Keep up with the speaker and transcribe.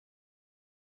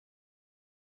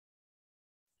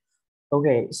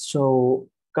Okay, so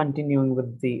continuing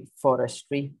with the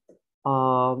forestry,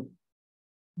 um,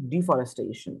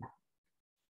 deforestation.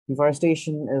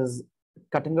 Deforestation is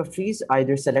cutting of trees,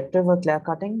 either selective or clear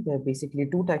cutting. There are basically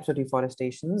two types of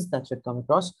deforestations that should come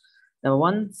across. Number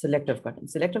one, selective cutting.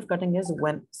 Selective cutting is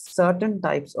when certain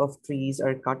types of trees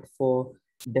are cut for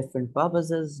different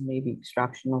purposes, maybe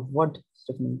extraction of wood,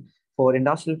 different for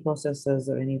industrial processes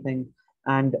or anything.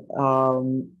 And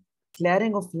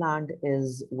clearing of land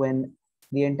is when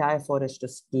the entire forest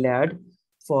is cleared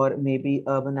for maybe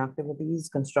urban activities,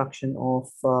 construction of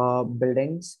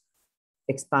buildings,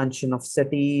 expansion of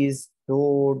cities,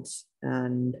 roads,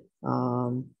 and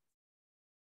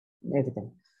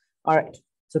everything. All right.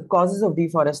 So causes of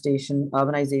deforestation,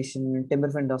 urbanization, timber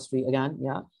for industry. Again,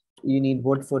 yeah, you need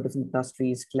wood for different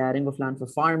industries, clearing of land for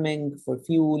farming, for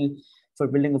fuel, for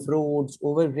building of roads,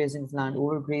 overgrazing of land.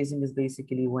 Overgrazing is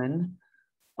basically when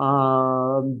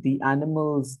the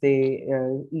animals, they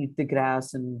eat the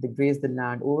grass and they graze the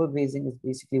land. Overgrazing is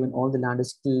basically when all the land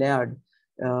is cleared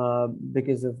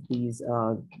because of these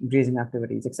grazing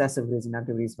activities, excessive grazing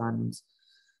activities of animals.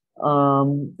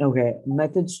 Okay,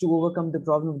 methods to overcome the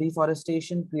problem of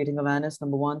deforestation: creating awareness.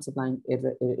 Number one, supplying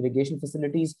irrigation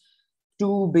facilities.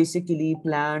 Two, basically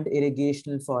planned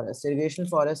irrigational forests. Irrigational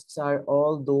forests are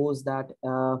all those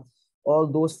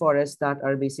forests that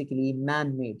are basically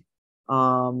man-made.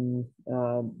 Um,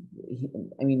 uh,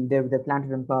 I mean, they're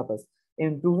planted on purpose.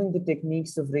 Improving the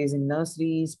techniques of raising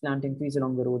nurseries, planting trees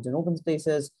along the roads and open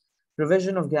spaces,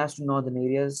 provision of gas to northern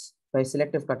areas by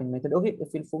selective cutting method. Okay,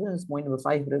 if you'll focus on this point number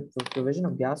five, provision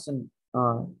of gas to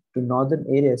northern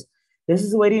areas. This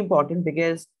is very important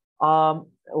because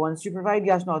once you provide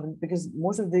gas northern, because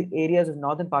most of the areas of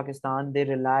northern Pakistan, they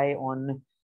rely on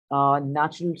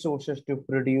natural sources to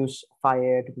produce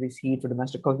fire, to produce heat for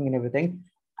domestic cooking and everything,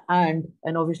 and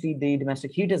obviously the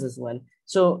domestic heaters as well.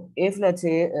 So if let's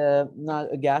say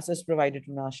gas is provided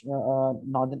to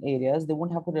northern areas, they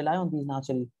won't have to rely on these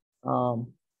natural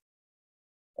um,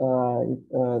 uh,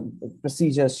 uh,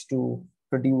 procedures to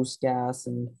produce gas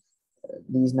and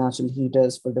these natural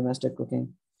heaters for domestic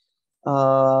cooking.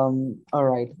 All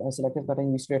right, by selective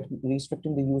cutting,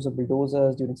 restricting the use of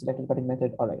bulldozers during selective cutting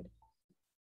method. All right.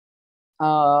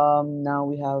 Now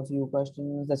we have a few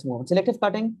questions. Let's move on. Selective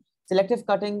cutting. Selective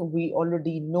cutting, we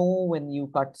already know when you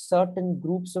cut certain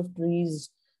groups of trees,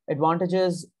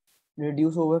 advantages,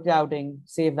 reduce overcrowding,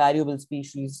 save valuable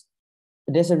species.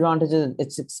 Disadvantages,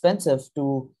 it's expensive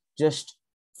to just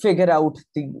figure out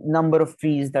the number of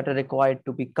trees that are required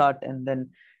to be cut and then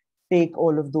take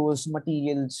all of those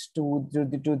materials to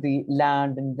the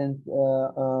land and then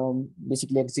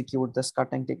basically execute this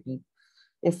cutting technique.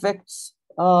 Effects,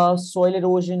 soil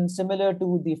erosion, similar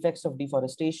to the effects of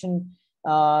deforestation,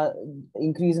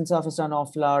 increase in surface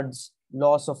runoff, floods,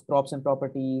 loss of crops and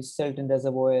properties, silt in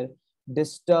reservoir,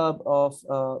 disturb of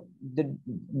the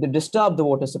disturb the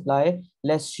water supply,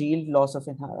 less shield, loss of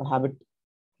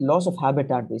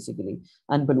habitat basically,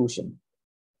 and pollution.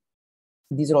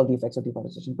 These are all the effects of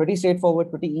deforestation. Pretty straightforward,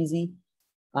 pretty easy,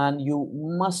 and you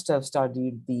must have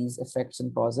studied these effects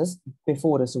and causes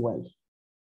before as well.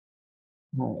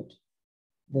 All right.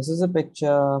 This is a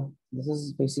picture. This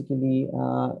is basically,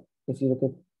 if you look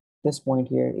at this point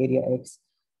here, area X,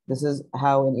 this is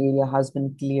how an area has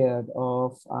been cleared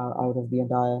of out of the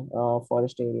entire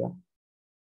forest area.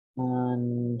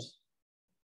 And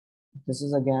this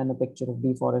is again a picture of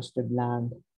deforested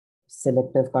land,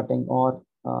 selective cutting or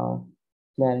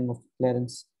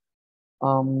clearance.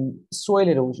 Soil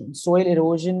erosion. Soil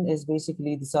erosion is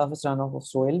basically the surface runoff of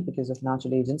soil because of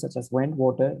natural agents such as wind,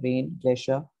 water, rain,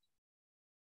 glacier.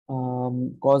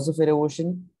 Cause of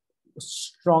erosion,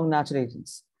 strong natural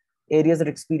agents. Areas that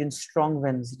experience strong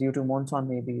winds due to monsoon,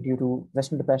 maybe due to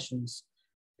western depressions,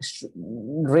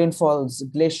 rainfalls,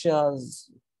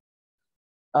 glaciers,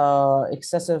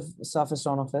 excessive surface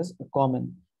runoff is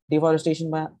common. Deforestation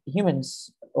by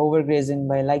humans, overgrazing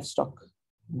by livestock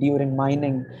during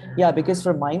mining. Yeah, because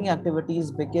for mining activities,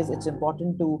 because it's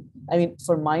important to, I mean,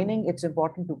 for mining, it's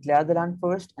important to clear the land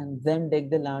first and then dig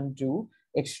the land to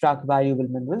extract valuable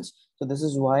minerals. So this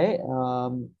is why,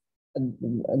 I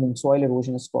mean, soil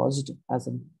erosion is caused as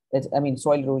an, I mean,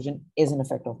 soil erosion is an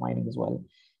effect of mining as well.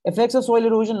 Effects of soil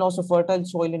erosion, loss of fertile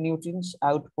soil and nutrients,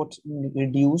 output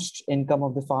reduced, income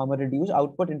of the farmer reduced,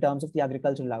 output in terms of the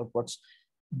agricultural outputs,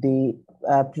 the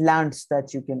plants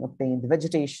that you can obtain, the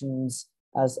vegetations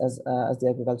as the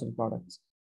agricultural products.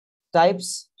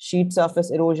 Types, sheet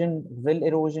surface erosion, wind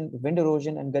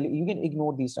erosion, and gully. You can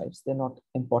ignore these types. They're not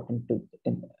important to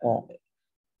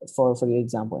for your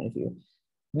exam point of view.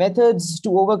 Methods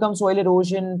to overcome soil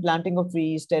erosion: planting of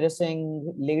trees,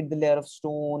 terracing, laid the layer of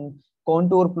stone,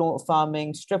 contour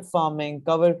farming, strip farming,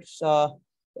 cover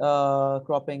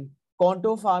cropping.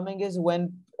 Contour farming is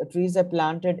when trees are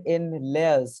planted in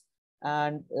layers,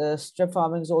 and strip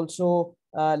farming is also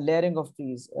layering of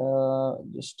trees.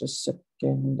 Just a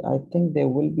second. I think there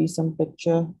will be some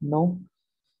picture. No.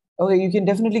 Okay, you can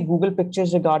definitely Google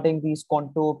pictures regarding these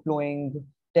contour plowing,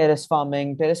 terrace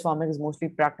farming. Terrace farming is mostly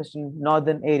practiced in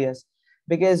northern areas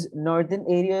because northern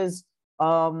areas,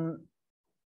 because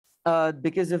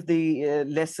of the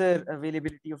lesser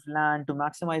availability of land, to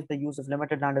maximize the use of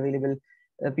limited land available,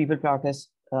 people practice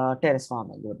terrace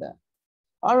farming over there.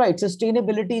 All right,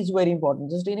 sustainability is very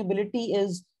important. Sustainability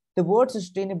is, the word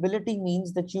sustainability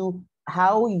means that you,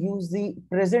 how you use the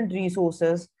present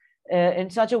resources in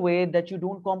such a way that you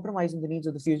don't compromise on the needs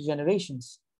of the future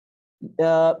generations.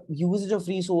 Usage of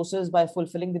resources by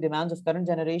fulfilling the demands of current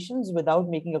generations without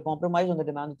making a compromise on the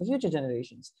demands of the future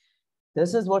generations.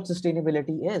 This is what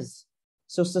sustainability is.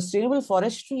 So sustainable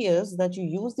forestry is that you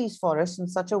use these forests in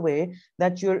such a way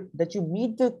that you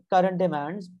meet the current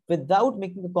demands without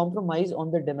making a compromise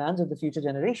on the demands of the future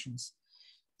generations.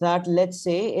 That, let's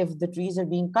say, if the trees are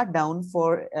being cut down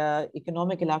for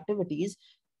economical activities,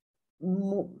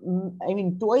 I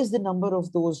mean, twice the number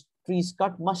of those trees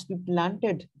cut must be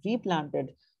planted,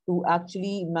 replanted, to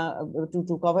actually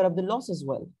to cover up the loss as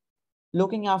well.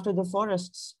 Looking after the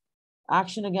forests,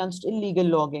 action against illegal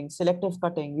logging, selective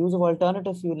cutting, use of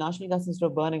alternative fuel, national gas instead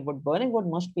of burning wood. Burning wood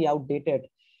must be outdated.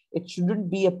 It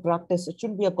shouldn't be a practice. It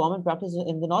shouldn't be a common practice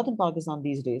in the northern Pakistan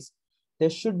these days. There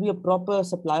should be a proper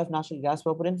supply of natural gas,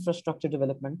 proper infrastructure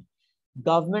development,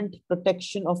 government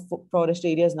protection of forest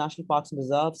areas, national parks and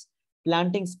reserves,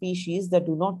 planting species that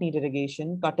do not need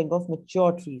irrigation, cutting off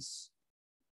mature trees,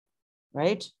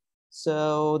 right?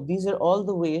 So these are all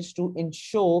the ways to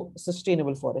ensure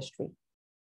sustainable forestry.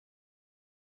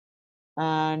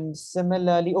 And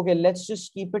similarly, okay, let's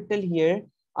just keep it till here.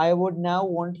 I would now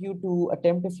want you to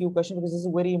attempt a few questions because this is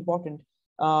very important.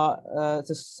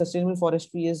 Sustainable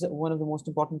forestry is one of the most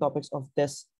important topics of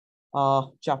this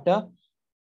chapter.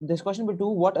 This question number 2,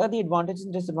 what are the advantages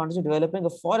and disadvantages of developing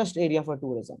a forest area for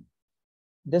tourism?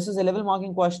 This is a level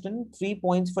marking question, 3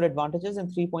 points for advantages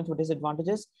and 3 points for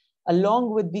disadvantages, along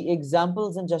with the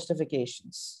examples and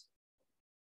justifications.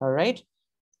 All right.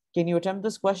 Can you attempt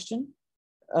this question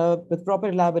with proper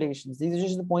elaborations? These are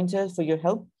just the points here for your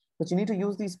help, but you need to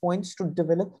use these points to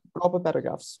develop proper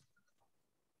paragraphs.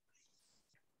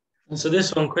 And so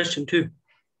this one, question 2.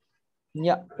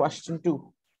 Yeah, question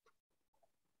 2.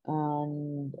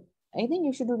 And I think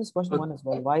you should do this question 1 as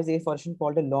well. Why is afforestation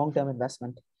called a long-term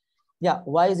investment? Yeah,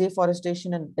 why is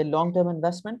afforestation a long-term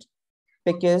investment?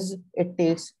 Because it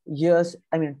takes years.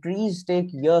 I mean, trees take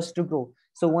years to grow.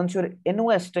 So once you're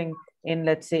investing in,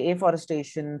 let's say,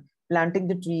 afforestation, planting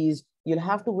the trees, you'll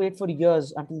have to wait for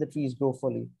years until the trees grow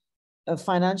fully. A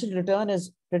financial return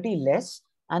is pretty less,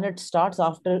 and it starts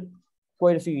after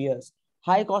quite a few years.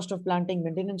 High cost of planting,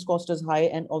 maintenance cost is high,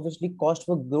 and obviously cost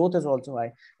for growth is also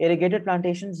high. Irrigated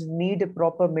plantations need a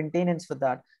proper maintenance for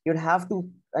that. You'd have to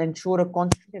ensure a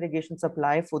constant irrigation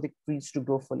supply for the trees to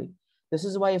grow fully. This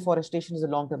is why afforestation is a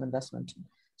long-term investment.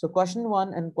 So question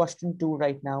 1 and question 2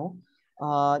 right now,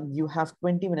 you have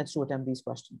 20 minutes to attempt these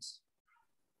questions.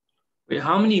 Wait,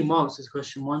 how many marks is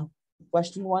question 1?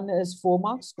 Question 1 is 4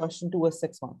 marks. Question 2 is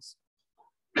 6 marks.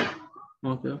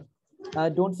 Okay.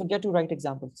 Don't forget to write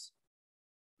examples.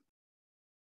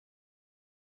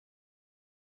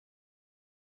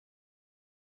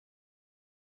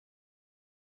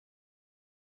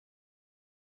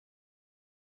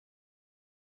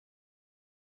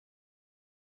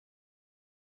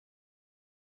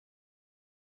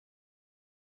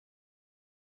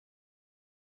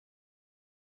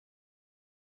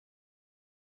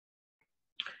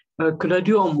 Could I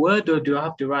do it on Word, or do I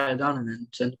have to write it down and then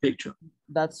send a picture?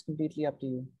 That's completely up to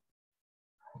you.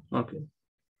 Okay.